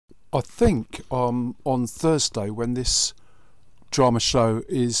I think on Thursday, when this drama show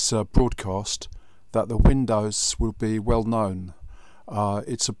is broadcast, that the windows will be well known.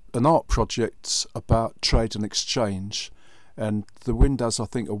 It's an art project about trade and exchange, and the windows, I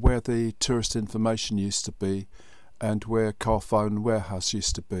think, are where the tourist information used to be and where Carphone Warehouse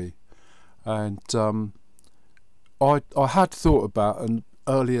used to be. And I had thought about, and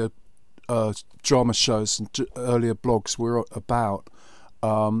earlier drama shows and earlier blogs were about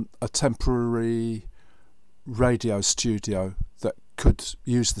a temporary radio studio that could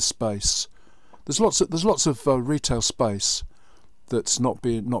use the space. There's lots of retail space that's not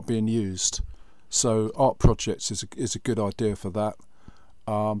being used, so art projects is a good idea for that.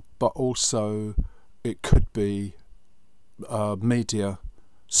 But also it could be media,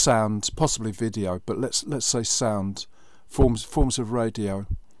 sound, possibly video, but let's say sound, forms of radio.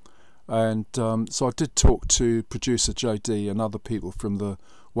 And so I did talk to producer JD and other people from the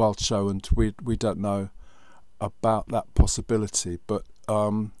Wild Show, and we don't know about that possibility. But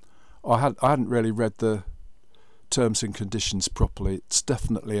I hadn't really read the terms and conditions properly. It's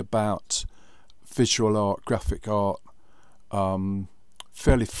definitely about visual art, graphic art,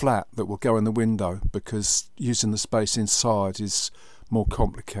 fairly flat, that will go in the window, because using the space inside is more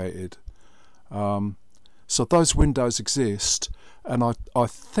complicated. So those windows exist, and I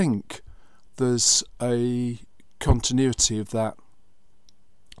think there's a continuity of that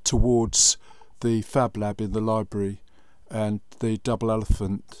towards the Fab Lab in the library and the Double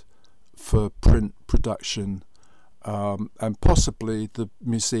Elephant for print production, and possibly the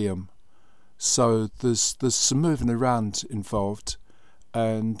museum. So there's some moving around involved,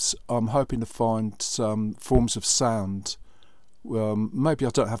 and I'm hoping to find some forms of sound. Maybe I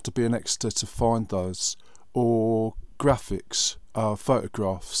don't have to be an Exeter to find those, or graphics,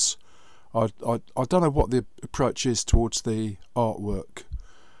 photographs. I don't know what the approach is towards the artwork.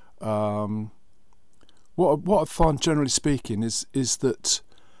 What I find, generally speaking, is that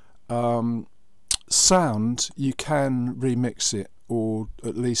sound, you can remix it, or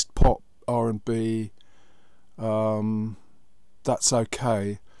at least pop, R&B, that's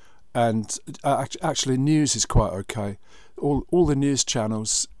okay. And actually news is quite okay. All the news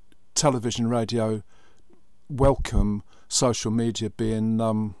channels, television, radio, welcome social media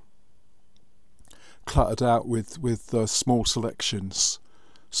being cluttered out with small selections,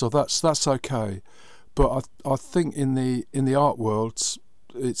 so that's okay. But I think in the art world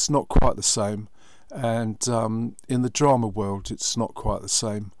it's not quite the same, and in the drama world it's not quite the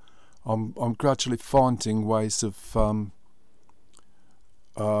same. I'm gradually finding ways of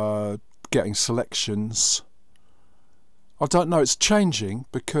getting selections. I don't know, it's changing,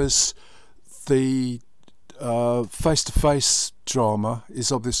 because the face-to-face drama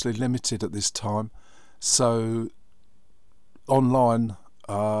is obviously limited at this time, so online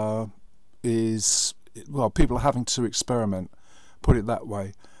is, well, people are having to experiment, put it that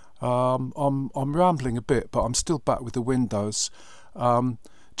way. I'm rambling a bit, but I'm still back with the windows.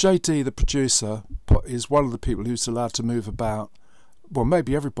 JD, the producer, is one of the people who's allowed to move about. Well,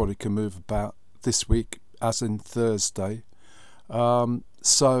 maybe everybody can move about this week, as in Thursday.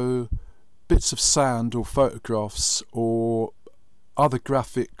 So bits of sound or photographs or other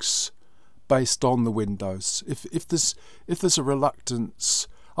graphics based on the windows. If there's a reluctance,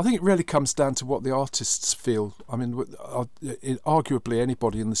 I think it really comes down to what the artists feel. I mean, arguably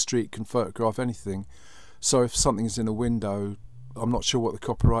anybody in the street can photograph anything. So if something's in a window, I'm not sure what the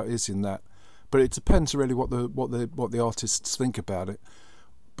copyright is in that. But it depends really what the artists think about it.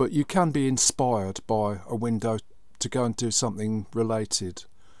 But you can be inspired by a window to go and do something related,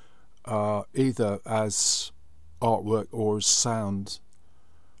 either as artwork or as sound.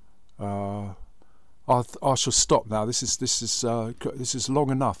 I shall stop now. This is long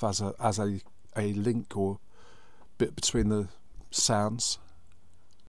enough as a link or bit between the sounds.